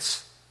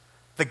sentence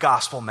the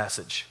gospel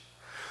message.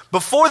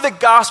 Before the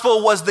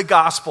gospel was the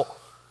gospel,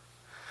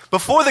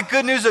 before the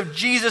good news of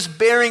Jesus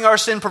bearing our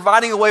sin,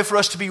 providing a way for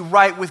us to be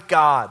right with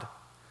God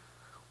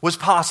was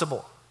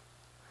possible,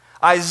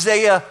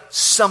 Isaiah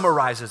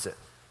summarizes it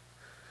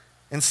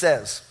and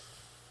says,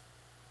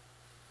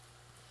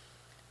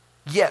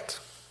 yet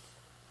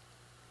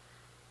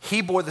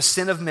he bore the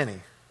sin of many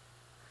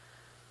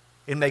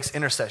and makes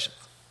intercession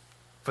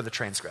for the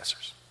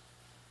transgressors.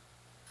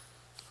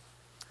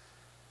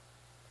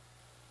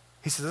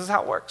 He says, this is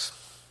how it works.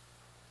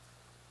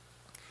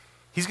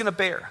 He's going to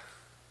bear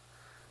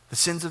the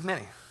sins of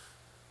many.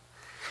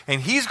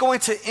 And he's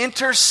going to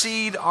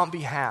intercede on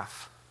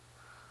behalf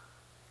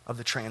of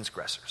the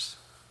transgressors.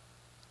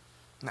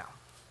 Now,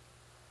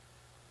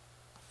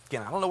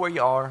 again, I don't know where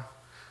you are.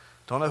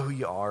 Don't know who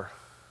you are.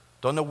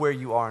 Don't know where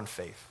you are in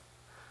faith.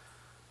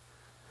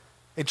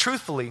 And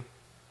truthfully,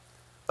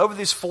 over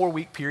this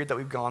 4-week period that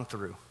we've gone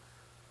through,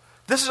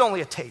 this is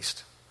only a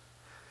taste.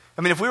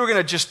 I mean, if we were going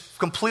to just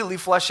completely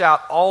flesh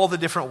out all the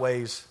different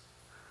ways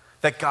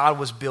that God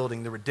was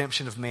building the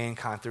redemption of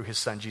mankind through his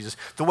son Jesus,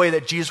 the way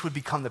that Jesus would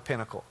become the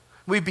pinnacle,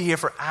 we'd be here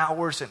for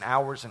hours and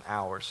hours and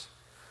hours.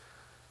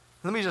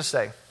 Let me just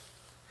say,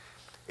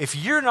 if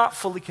you're not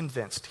fully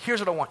convinced, here's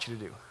what I want you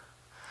to do.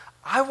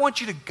 I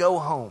want you to go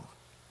home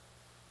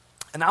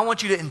and I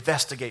want you to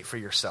investigate for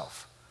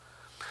yourself.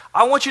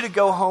 I want you to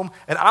go home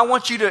and I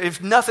want you to,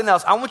 if nothing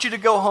else, I want you to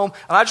go home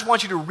and I just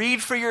want you to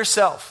read for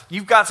yourself.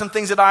 You've got some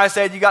things that I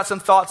said, you got some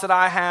thoughts that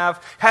I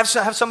have. Have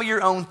some of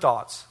your own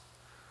thoughts.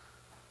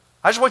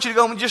 I just want you to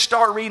go home and just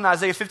start reading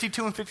Isaiah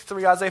 52 and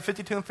 53, Isaiah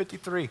 52 and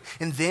 53.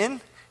 And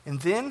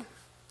then,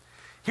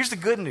 here's the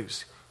good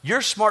news.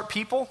 You're smart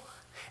people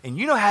and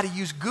you know how to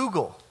use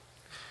Google.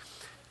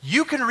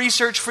 You can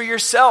research for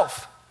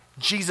yourself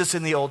Jesus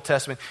in the Old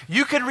Testament.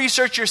 You can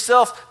research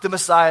yourself the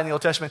Messiah in the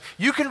Old Testament.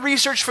 You can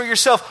research for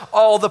yourself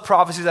all the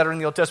prophecies that are in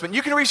the Old Testament.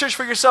 You can research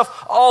for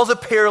yourself all the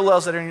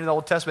parallels that are in the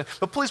Old Testament.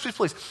 But please, please,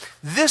 please,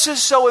 this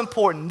is so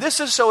important. This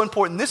is so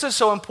important. This is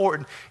so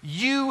important.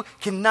 You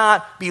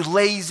cannot be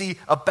lazy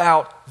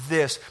about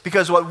this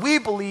because what we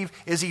believe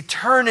is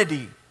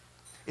eternity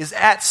is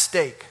at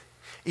stake.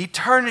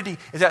 Eternity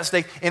is at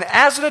stake. And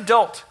as an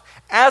adult,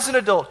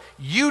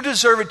 you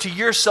deserve it to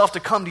yourself to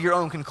come to your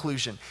own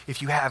conclusion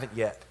if you haven't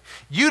yet.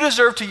 You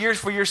deserve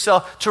for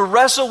yourself to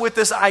wrestle with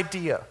this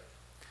idea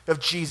of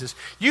Jesus.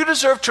 You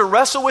deserve to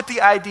wrestle with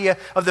the idea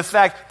of the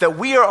fact that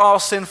we are all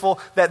sinful,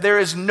 that there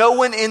is no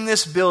one in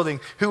this building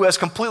who has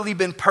completely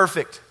been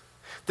perfect,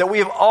 that we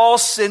have all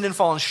sinned and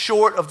fallen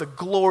short of the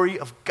glory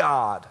of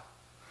God.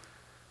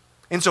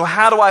 And so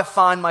how do I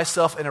find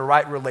myself in a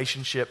right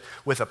relationship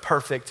with a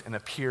perfect and a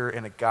pure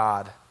and a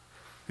God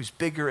who's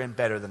bigger and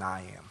better than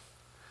I am?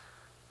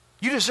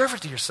 You deserve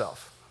it to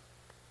yourself.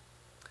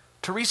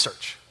 To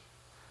research,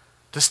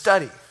 to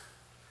study,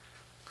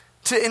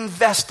 to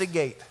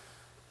investigate,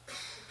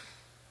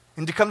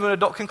 and to come to an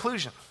adult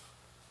conclusion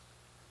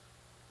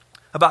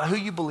about who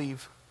you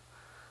believe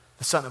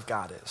the Son of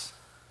God is.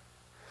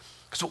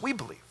 Because what we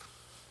believe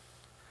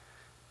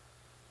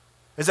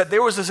is that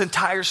there was this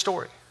entire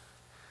story,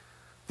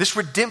 this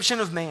redemption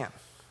of man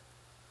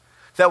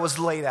that was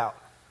laid out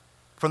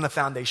from the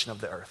foundation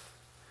of the earth.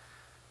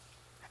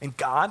 And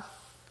God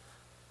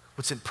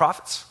would send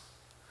prophets.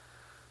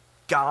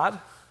 God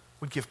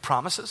would give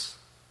promises.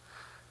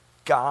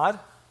 God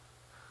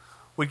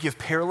would give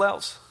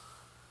parallels.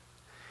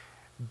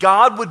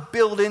 God would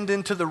build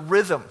into the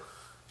rhythm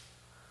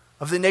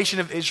of the nation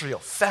of Israel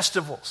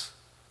festivals.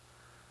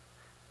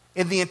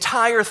 And the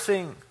entire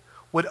thing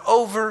would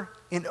over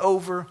and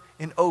over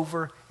and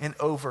over and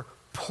over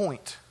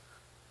point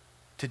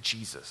to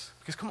Jesus.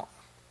 Because come on,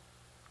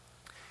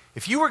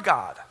 if you were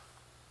God,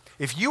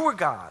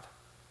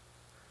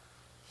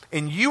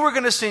 and you were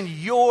going to send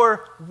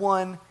your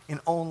one and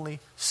only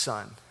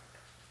Son,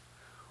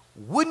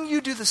 wouldn't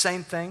you do the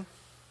same thing?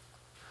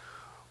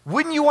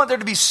 Wouldn't you want there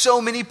to be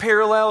so many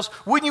parallels?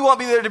 Wouldn't you want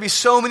there to be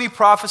so many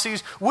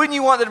prophecies? Wouldn't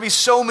you want there to be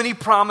so many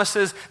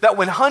promises that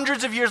when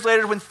hundreds of years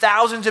later, when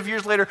thousands of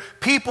years later,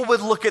 people would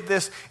look at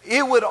this,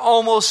 it would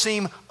almost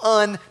seem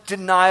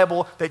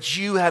undeniable that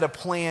you had a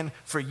plan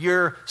for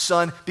your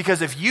Son?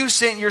 Because if you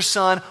sent your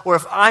Son, or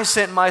if I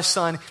sent my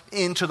Son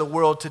into the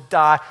world to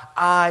die,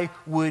 I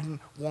wouldn't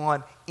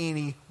want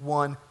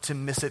anyone to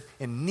miss it.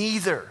 And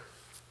neither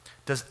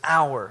does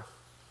our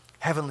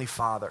Heavenly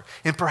Father.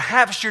 And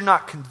perhaps you're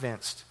not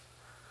convinced,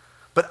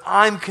 but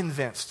I'm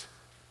convinced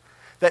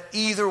that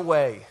either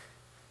way,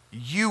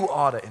 you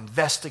ought to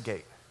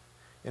investigate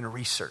and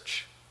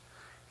research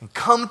and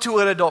come to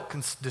an adult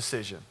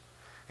decision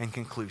and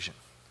conclusion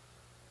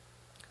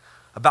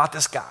about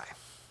this guy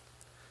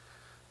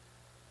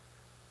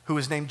who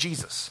was named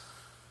Jesus,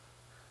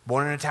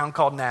 born in a town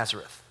called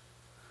Nazareth,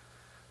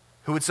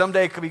 who would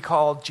someday be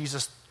called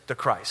Jesus the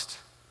Christ,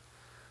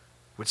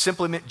 which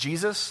simply meant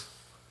Jesus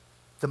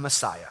the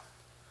Messiah.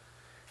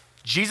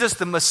 Jesus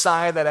the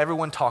Messiah that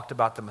everyone talked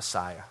about, the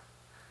Messiah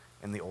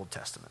in the Old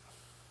Testament.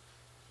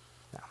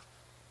 Now,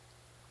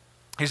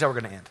 here's how we're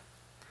going to end.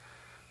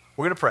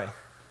 We're going to pray.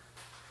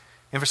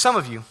 And for some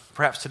of you,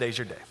 perhaps today's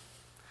your day.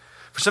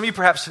 For some of you,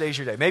 perhaps today's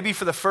your day. Maybe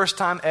for the first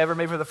time ever,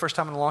 maybe for the first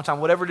time in a long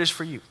time, whatever it is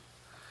for you.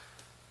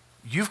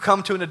 You've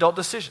come to an adult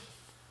decision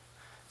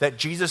that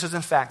Jesus is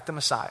in fact the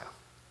Messiah.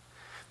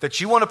 That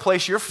you want to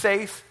place your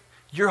faith,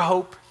 your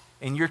hope,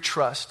 and your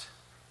trust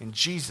in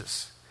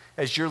Jesus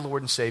as your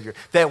Lord and Savior.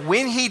 That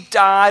when he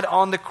died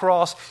on the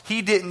cross,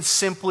 he didn't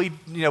simply,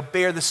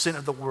 bear the sin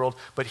of the world,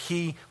 but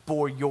he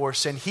bore your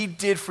sin. He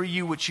did for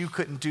you what you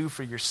couldn't do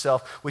for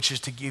yourself, which is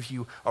to give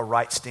you a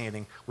right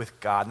standing with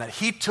God. And that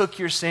he took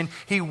your sin,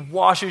 he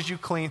washes you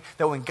clean,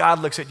 that when God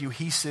looks at you,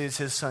 he sees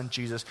his Son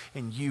Jesus,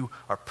 and you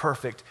are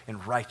perfect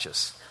and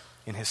righteous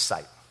in his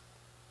sight.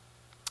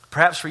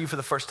 Perhaps for you for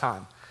the first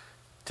time,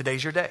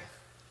 today's your day.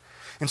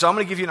 And so I'm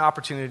going to give you an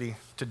opportunity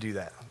to do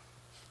that,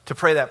 to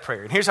pray that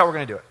prayer. And here's how we're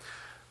going to do it.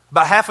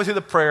 About halfway through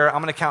the prayer,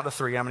 I'm going to count to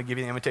 3. I'm going to give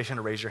you an invitation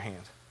to raise your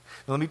hand.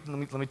 Let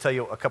me tell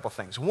you a couple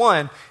things.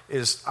 One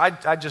is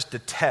I just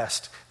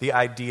detest the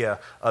idea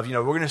of,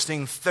 we're going to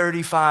sing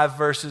 35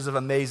 verses of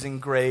Amazing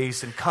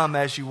Grace and Come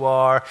As You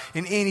Are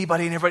and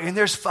anybody and everybody, and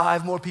there's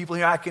 5 more people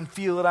here. I can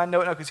feel it. I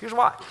know it. No, because here's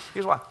why.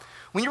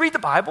 When you read the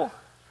Bible,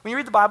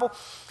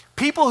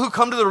 people who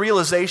come to the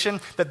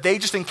realization that they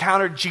just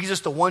encountered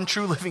Jesus, the one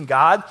true living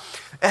God,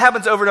 it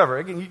happens over and over.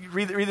 Again, you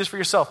read this for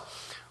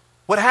yourself.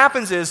 What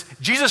happens is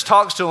Jesus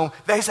talks to them.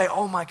 They say,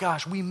 oh my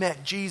gosh, we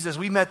met Jesus.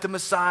 We met the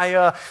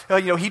Messiah.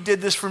 He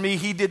did this for me.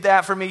 He did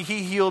that for me.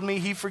 He healed me.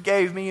 He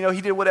forgave me. He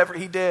did whatever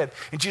he did.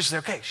 And Jesus said,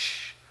 okay,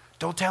 shh.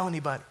 Don't tell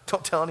anybody.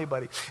 Don't tell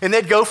anybody. And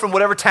they'd go from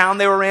whatever town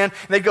they were in,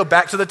 and they'd go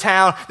back to the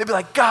town. They'd be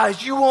like,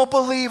 guys, you won't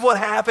believe what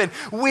happened.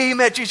 We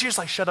met Jesus. You're just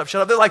like, shut up.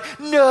 They're like,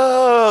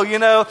 no,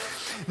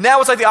 Now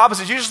it's like the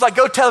opposite. You're just like,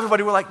 go tell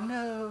everybody. We're like,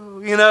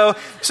 no,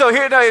 So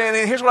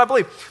here's what I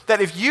believe.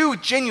 That if you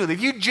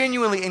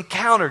genuinely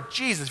encounter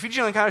Jesus,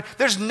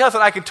 there's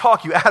nothing I can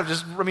talk you out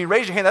of.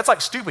 Raise your hand. That's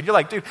like stupid. You're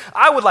like, dude,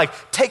 I would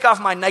take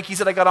off my Nikes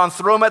that I got on,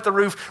 throw them at the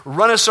roof,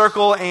 run a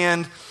circle,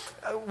 and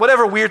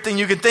whatever weird thing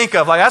you can think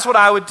of. That's what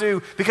I would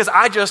do, because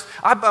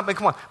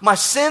come on, my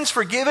sins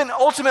forgiven,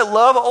 ultimate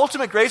love,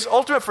 ultimate grace,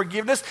 ultimate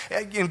forgiveness,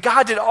 and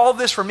God did all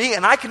this for me,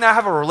 and I can now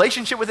have a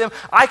relationship with him.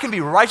 I can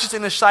be righteous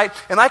in his sight,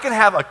 and I can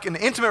have an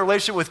intimate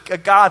relationship with a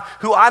God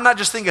who I not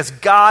just think is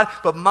God,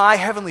 but my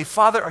heavenly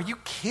Father. Are you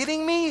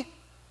kidding me?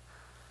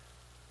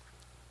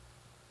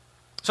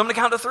 So I'm going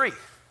to count to 3 in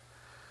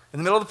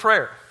the middle of the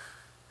prayer.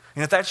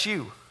 And if that's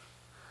you,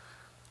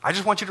 I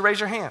just want you to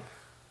raise your hand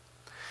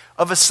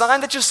of a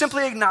sign that just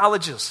simply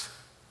acknowledges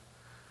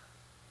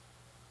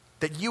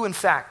that you, in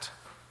fact,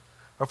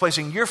 are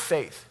placing your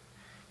faith,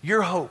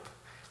 your hope,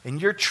 and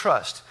your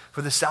trust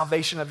for the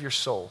salvation of your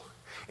soul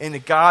in the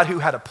God who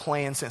had a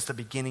plan since the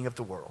beginning of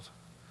the world.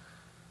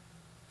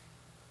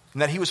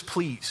 And that he was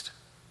pleased,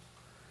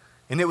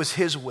 and it was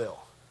his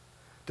will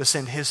to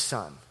send his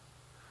son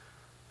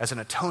as an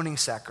atoning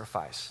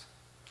sacrifice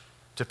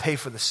to pay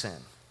for the sin,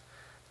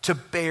 to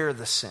bear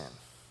the sin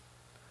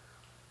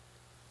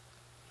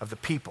of the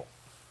people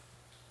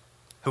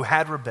who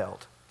had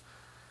rebelled,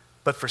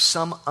 but for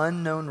some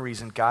unknown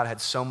reason, God had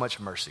so much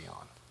mercy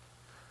on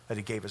that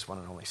he gave his one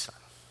and only son.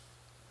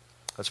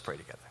 Let's pray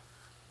together.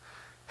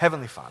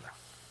 Heavenly Father,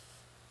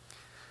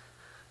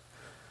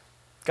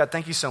 God,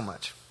 thank you so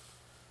much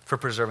for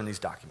preserving these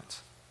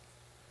documents.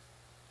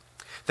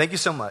 Thank you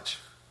so much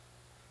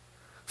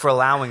for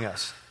allowing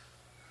us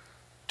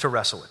to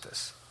wrestle with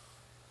this.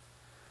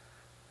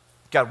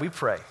 God, we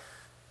pray,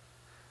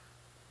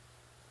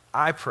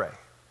 I pray,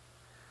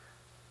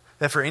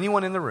 that for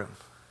anyone in the room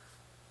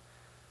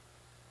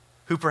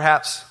who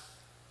perhaps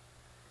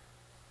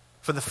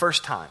for the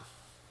first time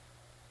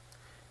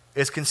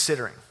is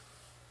considering,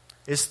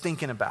 is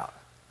thinking about,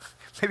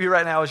 maybe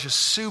right now is just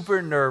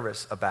super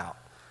nervous about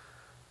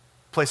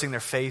placing their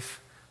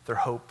faith, their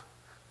hope,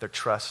 their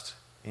trust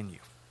in you.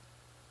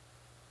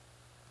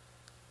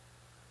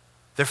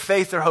 Their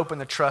faith, their hope,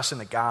 and their trust in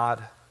the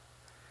God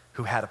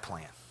who had a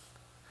plan.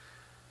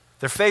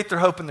 Their faith, their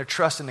hope, and their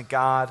trust in the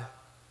God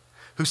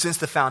who since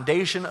the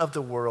foundation of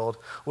the world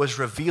was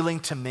revealing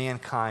to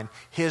mankind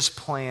his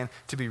plan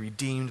to be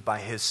redeemed by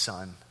his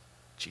son,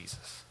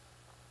 Jesus.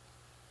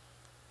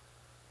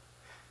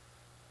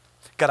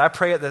 God, I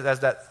pray that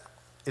as that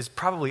is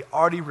probably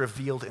already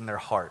revealed in their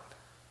heart,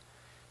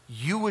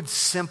 you would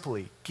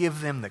simply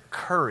give them the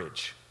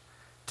courage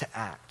to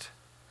act.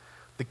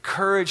 The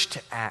courage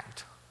to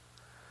act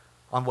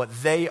on what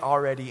they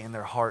already in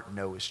their heart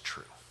know is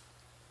true.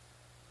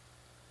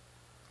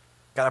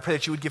 God, I pray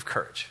that you would give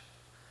courage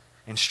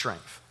and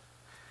strength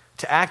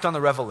to act on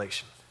the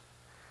revelation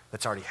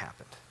that's already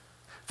happened,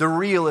 the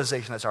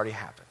realization that's already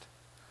happened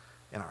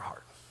in our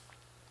heart.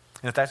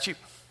 And if that's you,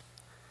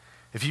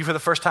 if you for the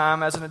first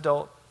time as an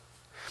adult,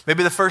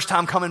 maybe the first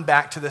time coming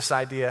back to this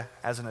idea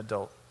as an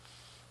adult,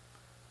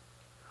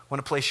 want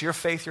to place your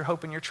faith, your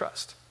hope, and your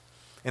trust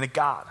in a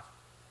God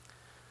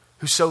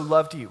who so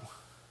loved you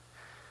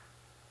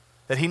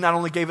that he not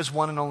only gave his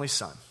one and only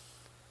son,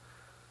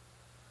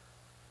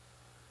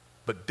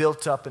 but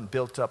built up and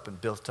built up and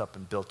built up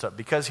and built up.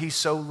 Because he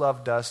so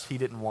loved us, he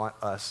didn't want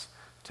us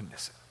to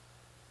miss it.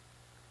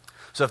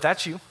 So if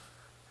that's you,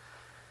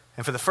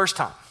 and for the first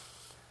time,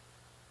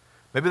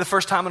 maybe the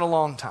first time in a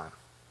long time,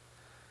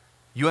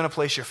 you want to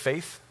place your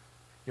faith,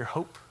 your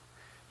hope,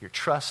 your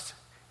trust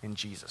in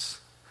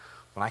Jesus.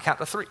 When I count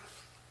to 3,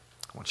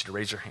 I want you to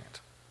raise your hand.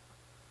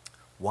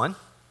 1,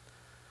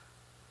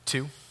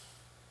 2,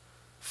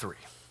 3.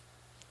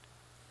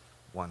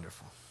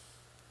 Wonderful.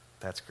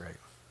 That's great.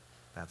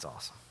 That's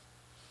awesome.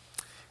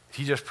 If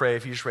you just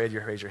raise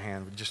your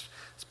hand, just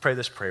pray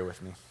this prayer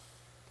with me.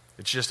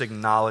 It's just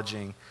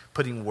acknowledging,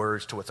 putting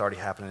words to what's already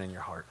happening in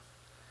your heart.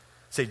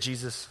 Say,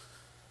 Jesus,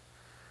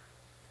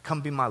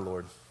 come be my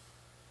Lord.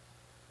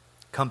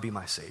 Come be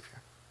my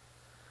Savior.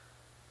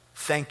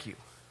 Thank you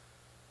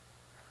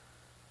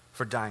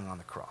for dying on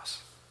the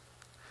cross.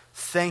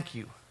 Thank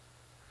you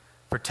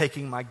for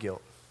taking my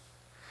guilt.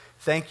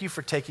 Thank you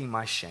for taking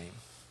my shame.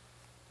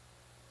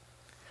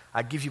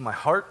 I give you my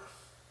heart.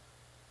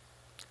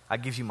 I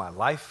give you my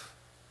life.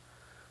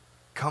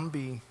 Come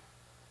be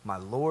my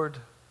Lord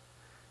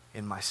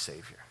and my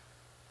Savior.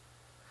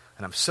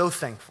 And I'm so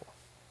thankful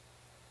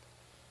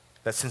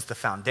that since the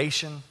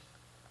foundation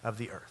of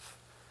the earth,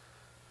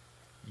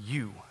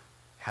 you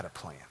had a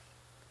plan.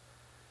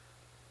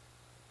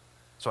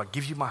 So I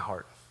give you my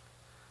heart.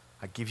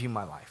 I give you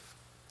my life.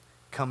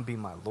 Come be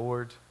my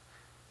Lord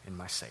and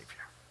my Savior.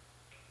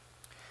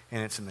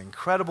 And it's in the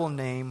incredible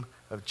name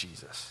of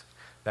Jesus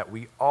that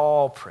we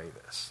all pray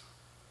this.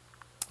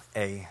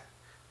 Amen.